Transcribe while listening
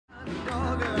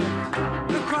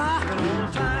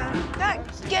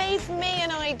gave me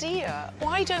an idea.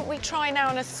 Why don't we try now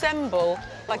and assemble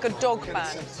like a dog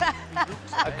band?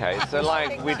 Okay, so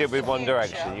like we did with One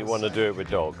Direction, you want to do it with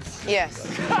dogs? Yes.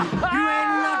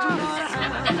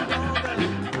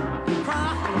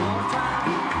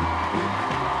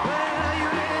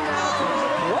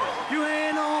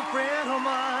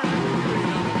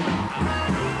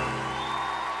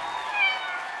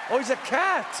 Oh, he's a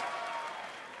cat!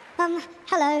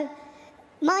 Hello.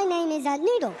 My name is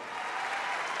Noodle.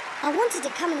 I wanted to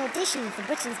come and audition for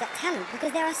Britain's Got Talent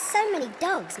because there are so many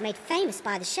dogs made famous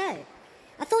by the show.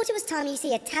 I thought it was time you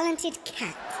see a talented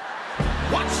cat.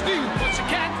 What's new,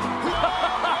 pussycat?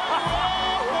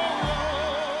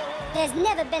 There's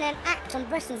never been an act on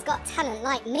Britain's Got Talent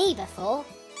like me before.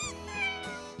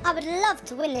 I would love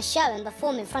to win the show and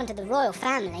perform in front of the royal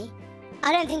family.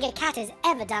 I don't think a cat has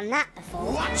ever done that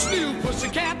before. What's new,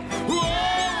 pussycat?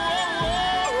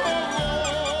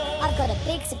 I've got a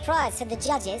big surprise for the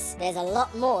judges. There's a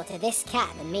lot more to this cat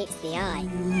than meets the eye.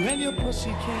 And your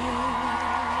pussycat.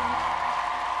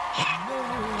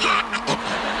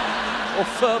 Or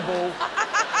furball.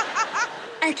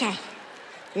 Okay,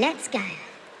 let's go.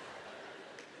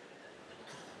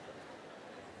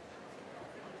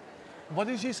 What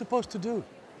is he supposed to do?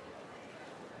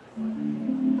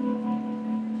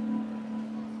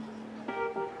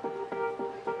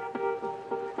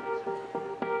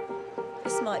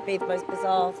 This might be the most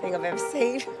bizarre thing I've ever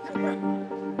seen.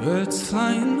 Birds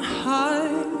flying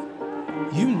high,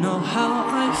 you know how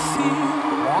I feel.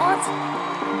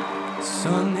 What?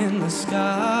 Sun in the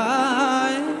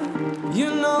sky, you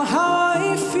know how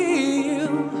I feel.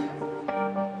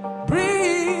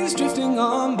 Breeze drifting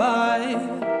on by,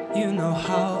 you know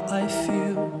how I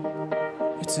feel.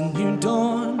 It's a new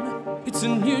dawn, it's a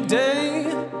new day,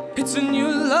 it's a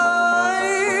new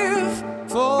life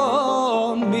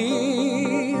for me.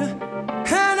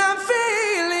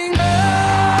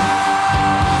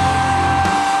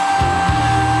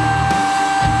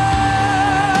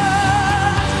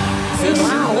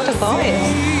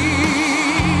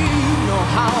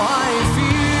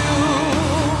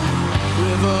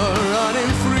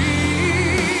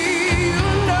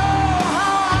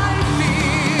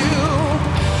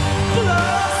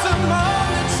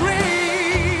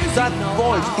 That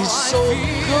voice is so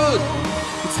good.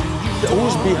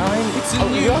 Who's behind it? Oh,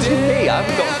 you're asking me? I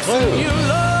haven't got a clue.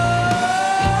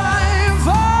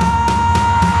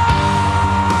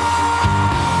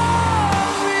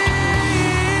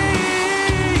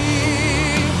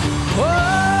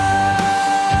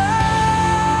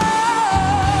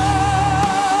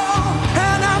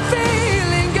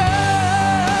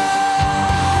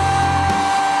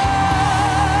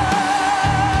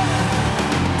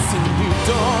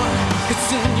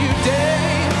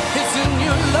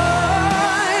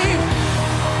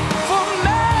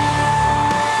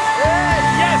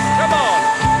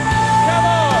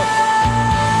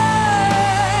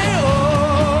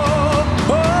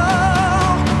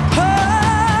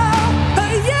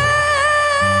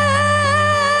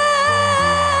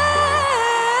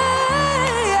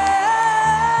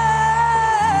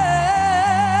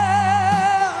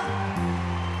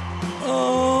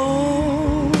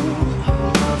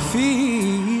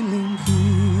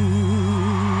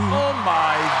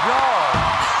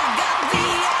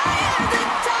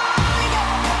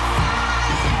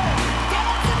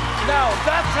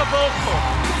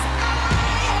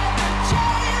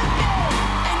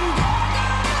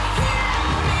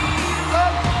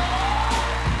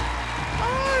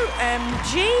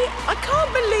 OMG, I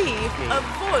can't believe a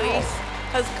voice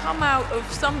has come out of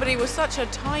somebody with such a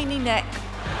tiny neck.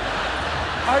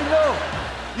 I know.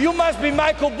 You must be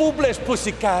Michael Bublé's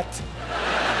pussycat.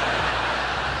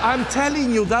 I'm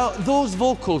telling you, those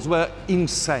vocals were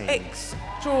insane.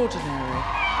 Extraordinary.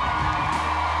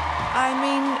 I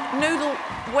mean, Noodle,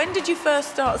 when did you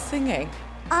first start singing?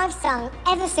 I've sung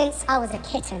ever since I was a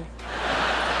kitten.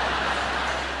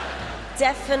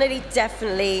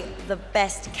 Definitely the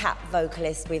best cat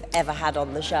vocalist we've ever had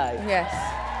on the show. Yes.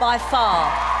 By far.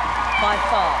 By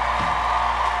far.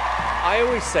 I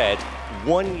always said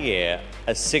 1 year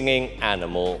a singing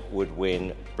animal would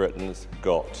win Britain's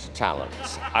Got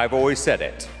Talent. I've always said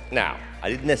it. Now, I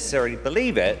didn't necessarily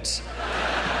believe it.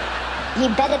 You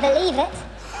better believe it.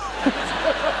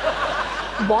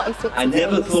 What if it's I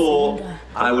never thought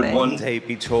I would one day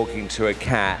be talking to a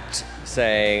cat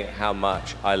saying how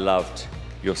much I loved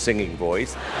your singing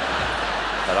voice.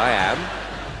 But I am.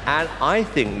 And I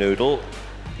think, Noodle,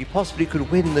 you possibly could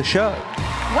win the show.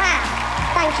 Wow.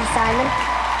 Thank you, Simon.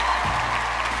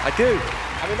 I do.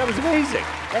 I mean, that was amazing.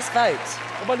 Let's vote.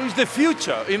 But it's the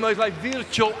future. You know, it's like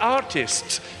virtual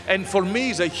artists. And for me,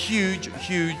 it's a huge,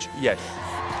 huge yes.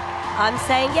 I'm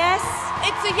saying yes.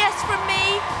 It's a yes from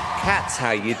me. Cat's how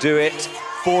you do it.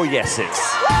 4 yeses.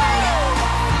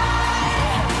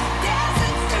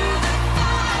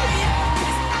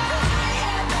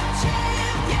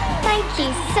 Thank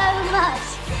you so much.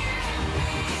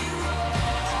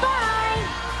 Bye.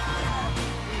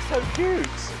 He's so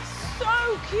cute.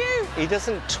 So cute. He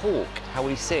doesn't talk how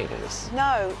he sings.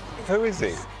 No. Who is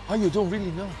he? Oh, you don't really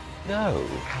know? No.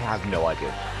 I have no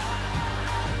idea.